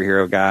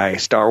superhero guy.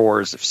 Star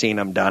Wars, I've seen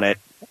them, done it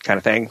kind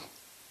of thing.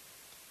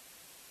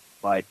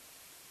 But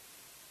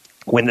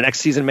when the next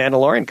season of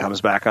Mandalorian comes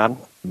back on,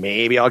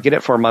 maybe I'll get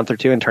it for a month or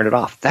two and turn it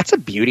off. That's a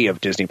beauty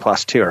of Disney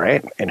Plus too,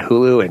 right? And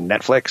Hulu and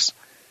Netflix.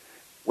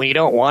 When you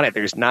don't want it,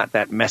 there's not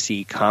that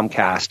messy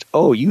Comcast,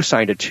 oh, you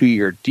signed a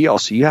 2-year deal,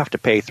 so you have to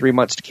pay 3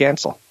 months to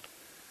cancel.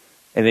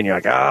 And then you're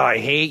like, oh, I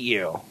hate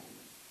you.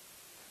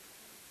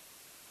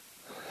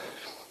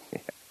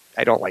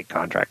 I don't like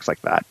contracts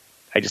like that.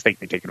 I just think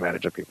they take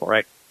advantage of people,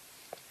 right?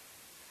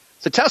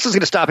 So Tesla's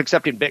going to stop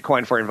accepting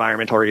Bitcoin for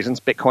environmental reasons.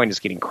 Bitcoin is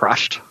getting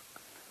crushed.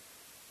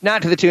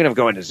 Not to the tune of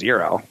going to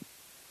zero.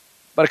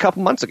 But a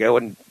couple months ago,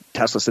 when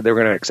Tesla said they were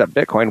going to accept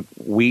Bitcoin,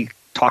 we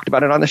talked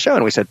about it on the show,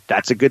 and we said,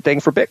 that's a good thing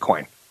for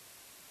Bitcoin.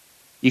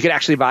 You could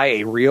actually buy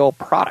a real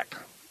product.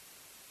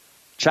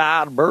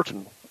 Chad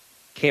Burton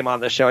came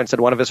on the show and said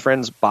one of his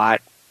friends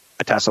bought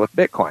a Tesla with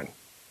Bitcoin.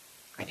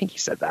 I think he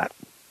said that.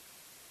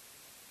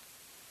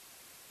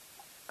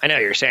 I know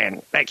you're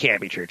saying that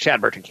can't be true. Chad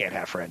Burton can't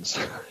have friends.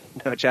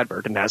 No, Chad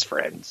Burton has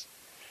friends.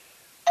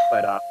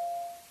 But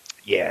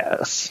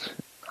Yes.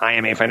 I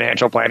am a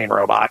financial planning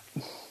robot.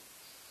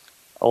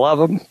 I love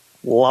them.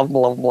 Love them,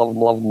 love them, love them,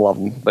 love them, love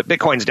them. But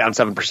Bitcoin's down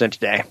 7%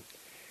 today.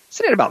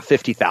 Sitting at about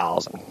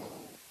 50,000.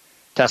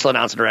 Tesla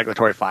announced a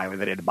regulatory filing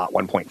that it had about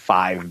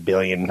 1.5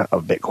 billion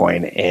of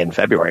Bitcoin in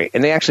February,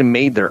 and they actually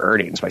made their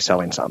earnings by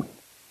selling some.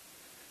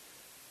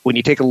 When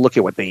you take a look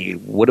at what they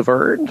would have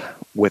earned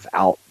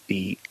without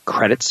the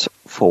credits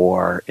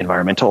for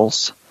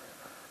environmentals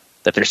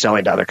that they're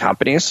selling to other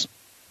companies,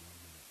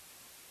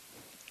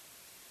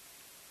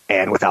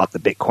 and without the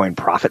Bitcoin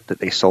profit that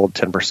they sold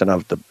 10%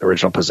 of the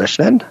original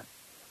position in,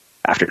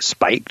 after it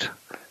spiked,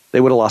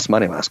 they would have lost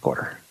money last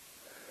quarter.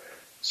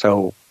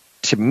 So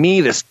to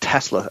me, this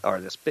Tesla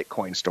or this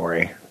Bitcoin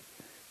story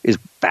is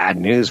bad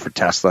news for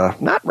Tesla.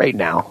 Not right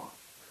now.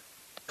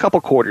 A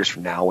couple quarters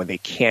from now, when they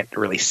can't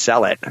really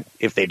sell it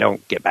if they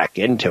don't get back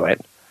into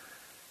it,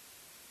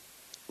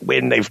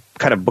 when they've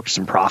kind of booked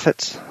some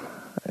profits,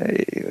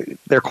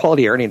 their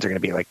quality earnings are going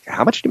to be like,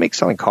 how much did you make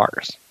selling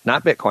cars?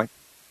 Not Bitcoin.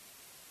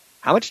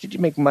 How much did you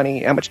make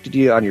money? How much did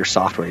you on your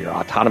software, your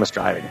autonomous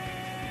driving?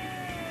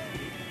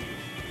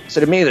 So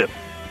to me,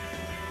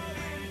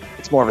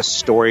 it's more of a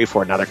story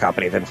for another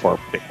company than for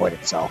Bitcoin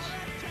itself.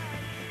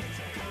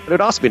 But it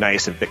would also be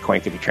nice if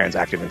Bitcoin could be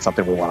transacted in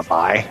something we want to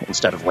buy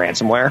instead of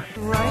ransomware.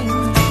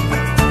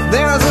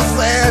 There's a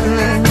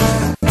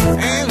sadness.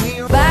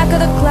 Back of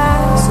the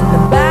class, in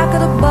the back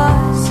of the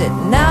bus,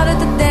 sitting out at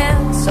the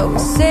dance, so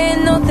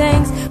saying no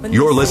thanks.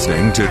 You're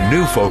listening to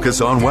New Focus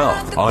on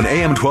Wealth on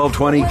AM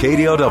 1220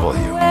 KDOW.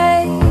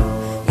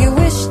 You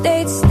wish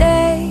they'd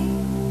stay.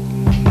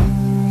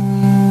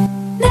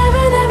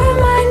 Never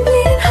mind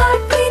bleeding heart.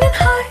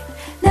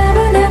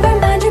 Never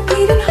mind your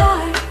beating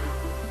heart.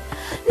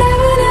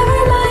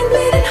 Never mind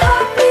bleeding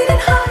heart.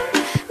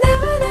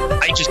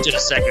 Never. I just did a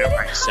segment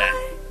where I said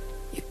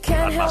You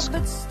can't Elon Musk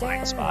help but stare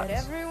blind at spots.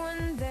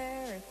 everyone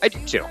there. I do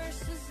too.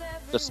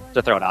 Just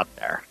to throw it out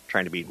there,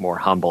 trying to be more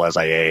humble as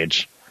I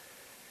age.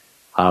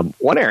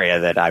 One area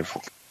that I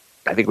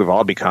think we've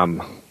all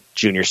become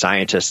junior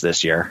scientists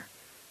this year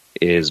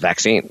is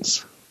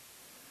vaccines.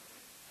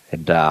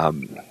 And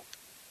I'm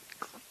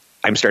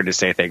starting to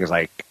say things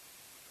like,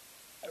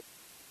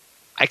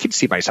 I could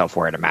see myself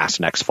wearing a mask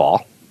next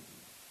fall.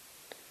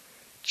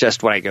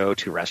 Just when I go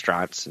to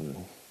restaurants and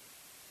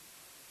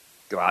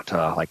go out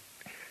to, like,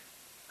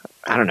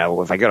 I don't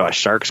know, if I go to a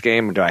Sharks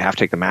game, do I have to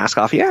take the mask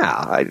off? Yeah,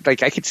 I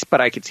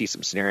could see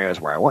some scenarios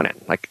where I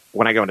wouldn't. Like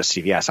when I go into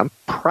CVS, I'm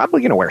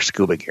probably going to wear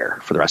scuba gear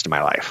for the rest of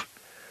my life.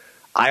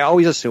 I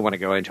always assume when I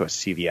go into a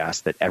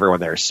CVS that everyone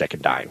there is sick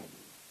and dying.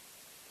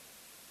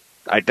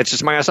 That's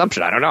just my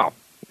assumption. I don't know.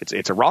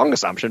 It's a wrong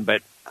assumption,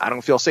 but I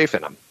don't feel safe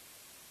in them.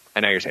 I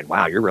know you're saying,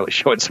 wow, you're really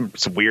showing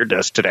some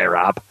weirdness today,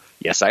 Rob.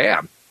 Yes, I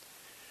am.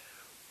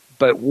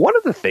 But one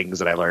of the things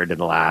that I learned in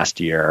the last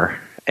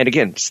year, and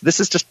again, this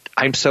is just,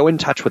 I'm so in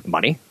touch with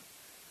money.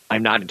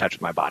 I'm not in touch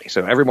with my body.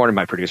 So every morning,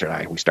 my producer and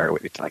I, we start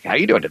with, it's like, how are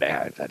you doing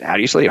today? How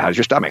do you sleep? How's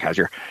your stomach?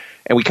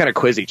 And we kind of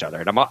quiz each other.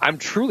 And I'm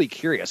truly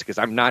curious because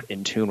I'm not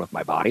in tune with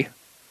my body.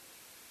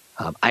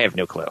 I have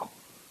no clue.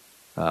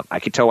 I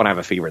can tell when I have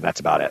a fever.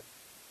 That's about it.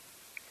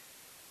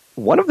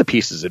 One of the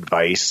pieces of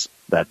advice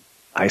that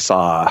I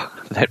saw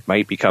that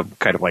might become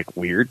kind of like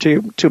weird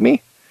to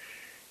me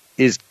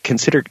is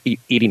consider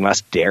eating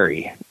less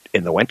dairy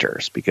in the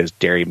winters, because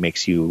dairy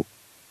gives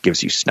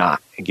you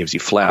snot and gives you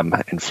phlegm,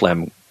 and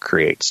phlegm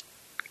creates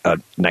a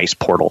nice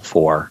portal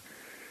for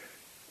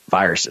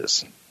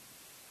viruses.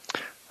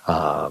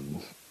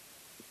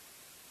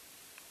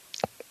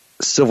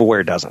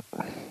 Silverware doesn't.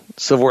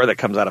 Silverware that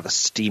comes out of a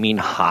steaming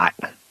hot,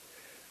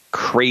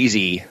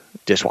 crazy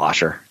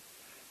dishwasher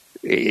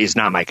is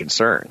not my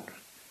concern.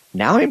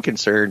 Now I'm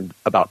concerned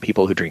about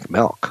people who drink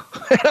milk.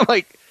 I'm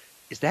like,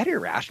 is that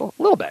irrational?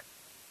 A little bit.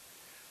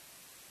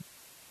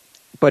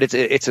 But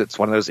it's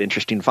one of those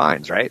interesting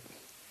finds, right?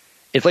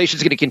 Inflation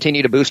is going to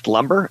continue to boost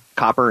lumber,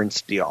 copper, and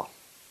steel.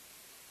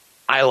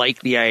 I like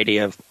the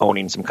idea of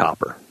owning some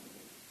copper.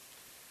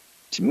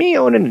 To me,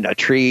 owning a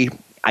tree,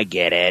 I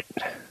get it.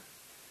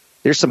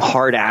 There's some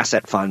hard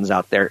asset funds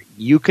out there.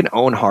 You can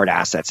own hard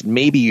assets.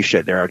 Maybe you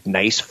should. They're a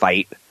nice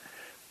fight.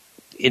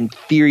 In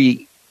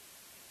theory,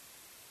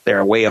 they're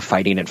a way of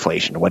fighting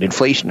inflation. When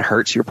inflation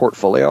hurts your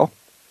portfolio,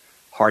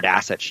 hard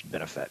assets should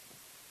benefit.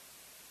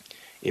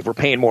 If we're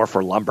paying more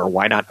for lumber,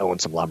 why not own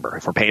some lumber?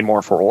 If we're paying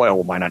more for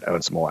oil, why not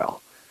own some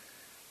oil?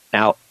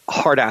 Now,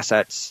 hard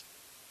assets,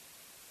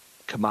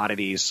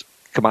 commodities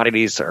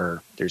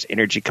are, there's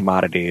energy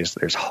commodities,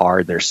 there's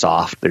hard, there's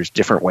soft, there's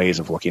different ways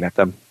of looking at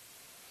them.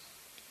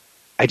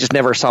 I just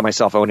never saw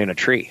myself owning a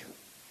tree.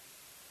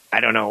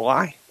 I don't know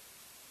why.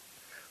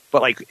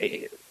 But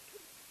like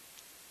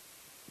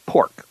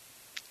pork.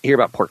 You hear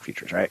about pork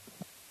futures, right?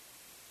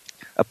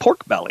 A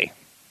pork belly.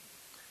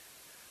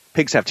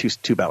 Pigs have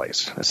two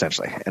bellies,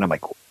 essentially. And I'm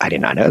like, I did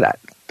not know that.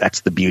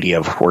 That's the beauty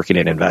of working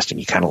and investing.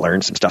 You kind of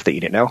learn some stuff that you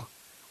didn't know.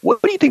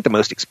 What do you think the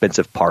most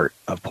expensive part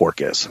of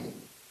pork is?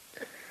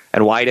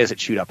 And why does it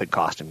shoot up in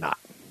cost and not?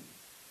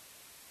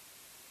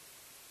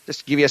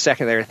 Just to give you a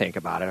second there to think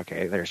about it.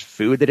 Okay, there's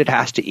food that it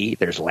has to eat.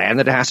 There's land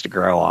that it has to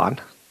grow on.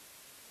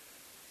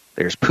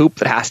 There's poop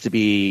that has to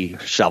be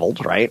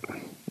shoveled, right?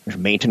 There's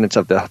maintenance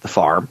of the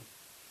farm.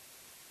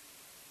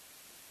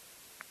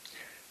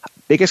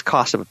 Biggest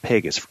cost of a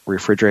pig is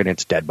refrigerating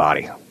its dead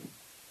body.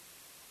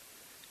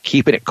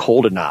 Keeping it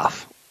cold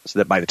enough so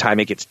that by the time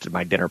it gets to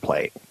my dinner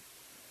plate,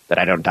 that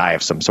I don't die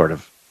of some sort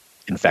of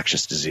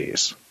infectious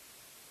disease.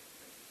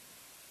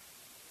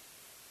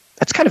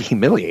 That's kind of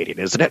humiliating,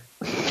 isn't it?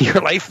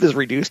 Your life is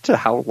reduced to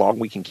how long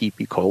we can keep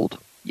you cold.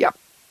 Yep.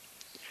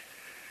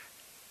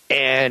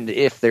 And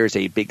if there's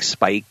a big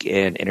spike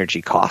in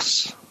energy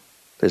costs,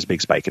 there's a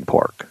big spike in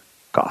pork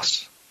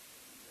costs.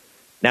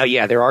 Now,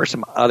 yeah, there are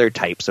some other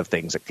types of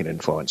things that can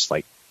influence,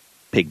 like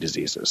pig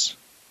diseases.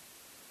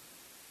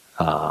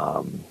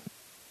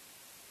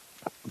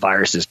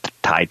 Viruses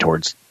tied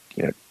towards,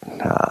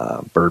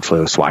 bird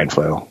flu, swine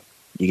flu.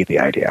 You get the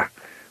idea.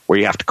 Where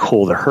you have to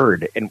cool the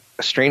herd. And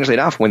strangely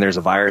enough, when there's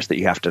a virus that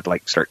you have to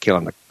start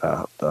killing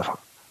the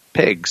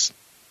pigs,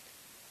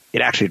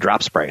 it actually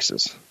drops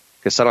prices.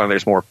 Because suddenly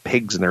there's more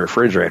pigs in the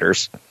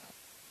refrigerators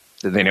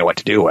than they know what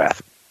to do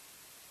with.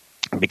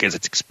 And because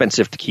it's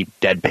expensive to keep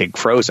dead pig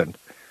frozen,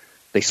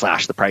 they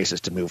slash the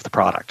prices to move the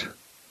product.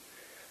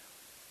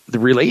 The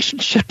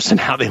relationships and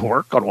how they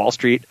work on Wall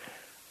Street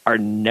are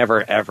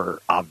never,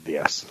 ever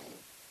obvious.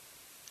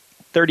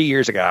 30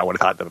 years ago, I would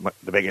have thought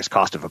the biggest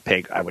cost of a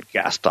pig I would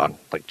guessed on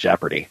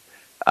Jeopardy.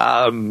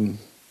 Feeding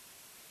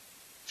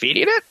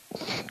it?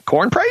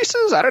 Corn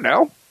prices? I don't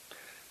know.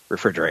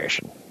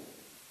 Refrigeration.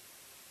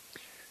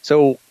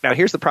 So now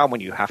here's the problem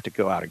when you have to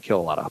go out and kill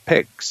a lot of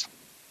pigs.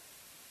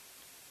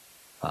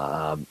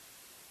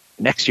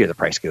 Next year the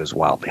price goes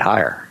wildly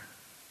higher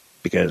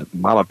because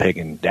Mama Pig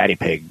and Daddy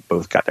Pig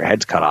both got their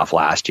heads cut off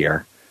last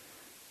year.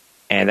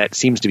 And that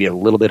seems to be a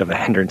little bit of a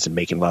hindrance in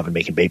making love and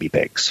making baby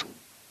pigs.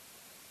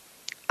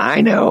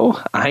 I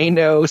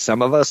know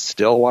some of us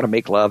still want to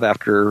make love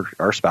after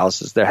our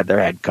spouses had their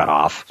head cut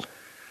off.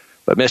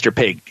 But Mr.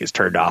 Pig is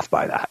turned off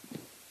by that.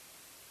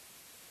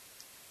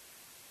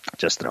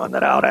 Just throwing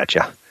that out at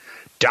you.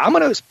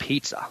 Domino's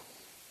Pizza.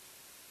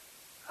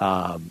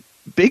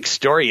 Big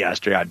story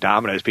yesterday on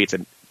Domino's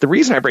Pizza. The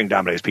reason I bring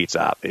Domino's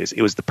Pizza up is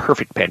it was the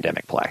perfect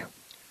pandemic play.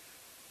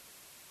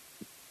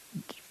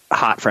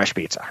 Hot, fresh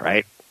pizza,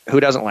 right? Who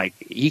doesn't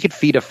you could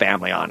feed a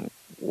family on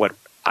what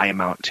I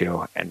amount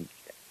to, and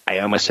I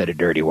almost said a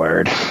dirty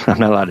word. I'm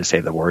not allowed to say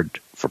the word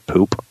for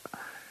poop.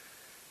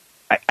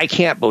 I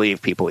can't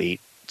believe people eat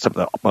some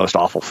of the most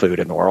awful food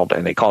in the world,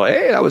 and they call it,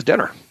 hey, that was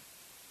dinner.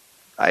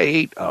 I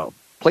ate a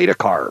plate of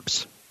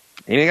carbs.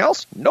 Anything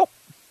else? Nope.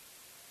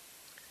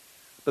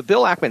 But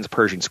Bill Ackman's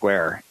Pershing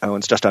Square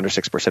owns just under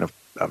 6%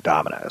 of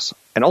Domino's.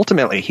 And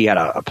ultimately, he had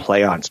a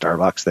play on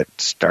Starbucks that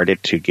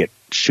started to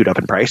shoot up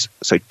in price,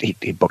 so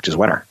he booked his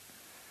winner.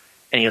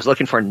 And he was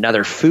looking for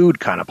another food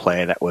kind of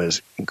play that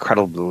was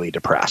incredibly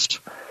depressed.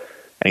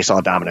 And he saw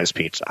Domino's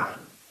Pizza.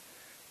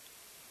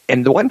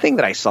 And the one thing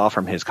that I saw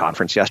from his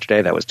conference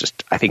yesterday that was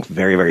just, I think,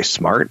 very, very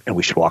smart, and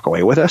we should walk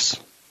away with this,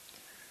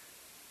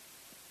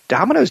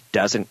 Domino's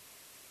doesn't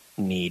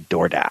need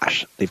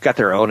DoorDash. They've got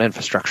their own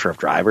infrastructure of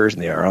drivers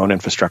and their own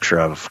infrastructure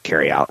of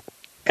carryout.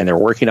 And they're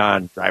working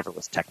on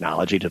driverless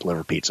technology to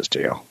deliver pizzas to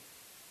you.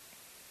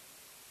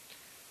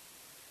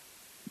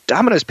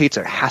 Domino's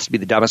Pizza has to be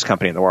the dumbest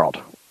company in the world.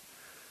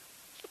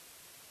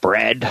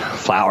 Bread,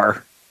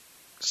 flour,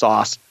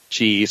 sauce,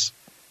 cheese,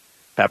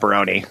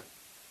 pepperoni,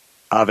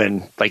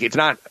 oven.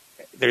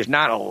 There's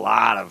not a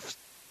lot of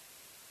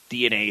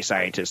DNA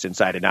scientists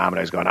inside of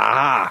Domino's going,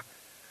 aha,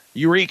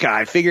 eureka,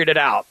 I figured it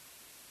out.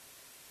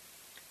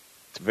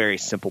 It's a very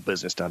simple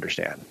business to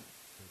understand.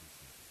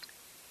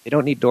 They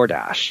don't need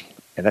DoorDash.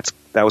 And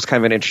that was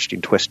kind of an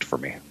interesting twist for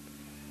me.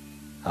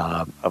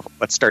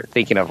 Let's start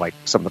thinking of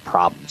some of the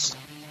problems.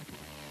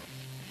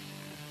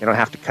 They don't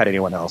have to cut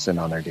anyone else in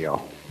on their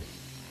deal.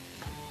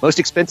 Most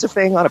expensive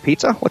thing on a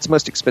pizza? What's the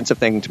most expensive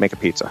thing to make a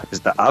pizza? Is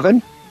it the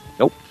oven?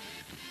 Nope.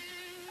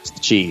 It's the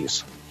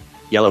cheese.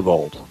 Yellow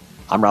gold.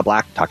 I'm Rob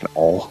Black, talking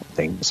all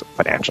things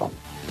financial.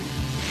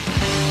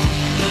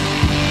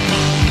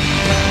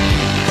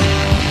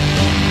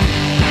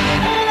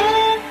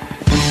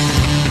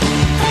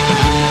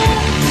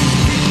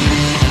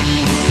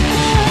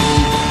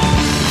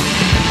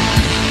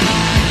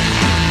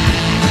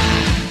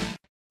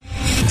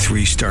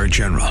 Three-star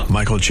General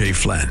Michael J.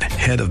 Flynn,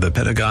 head of the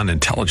Pentagon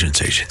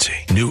Intelligence Agency,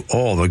 knew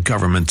all the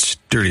government's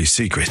dirty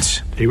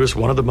secrets. He was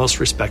one of the most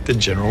respected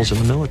generals in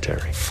the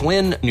military.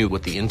 Flynn knew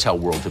what the intel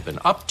world had been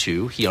up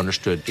to. He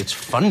understood its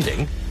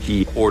funding.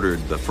 He ordered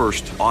the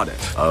first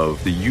audit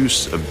of the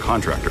use of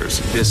contractors.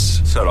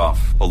 This set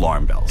off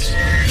alarm bells.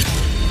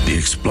 The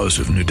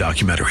explosive new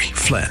documentary,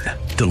 Flynn,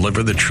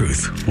 Deliver the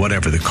Truth,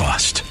 Whatever the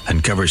Cost,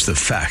 uncovers the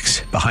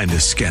facts behind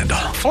this scandal.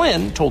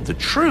 Flynn told the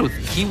truth.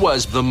 He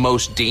was the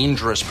most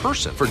dangerous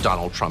person for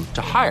Donald Trump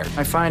to hire.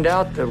 I find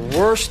out the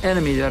worst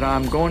enemy that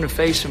I'm going to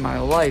face in my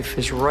life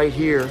is right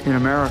here in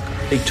America.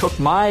 They took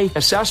my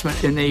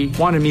assessment and they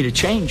wanted me to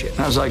change it. And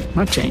I was like, I'm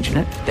not changing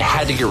it. They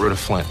had to get rid of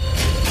Flynn.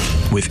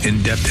 with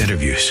in-depth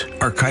interviews,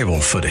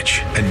 archival footage,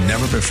 and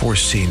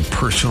never-before-seen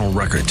personal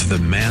records of the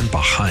man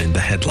behind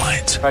the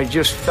headlines. I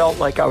just felt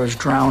like I was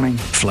drowning.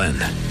 Flynn,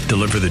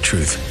 deliver the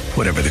truth,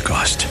 whatever the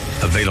cost.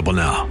 Available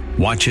now.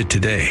 Watch it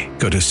today.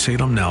 Go to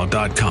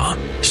salemnow.com.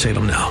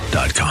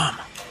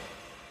 salemnow.com.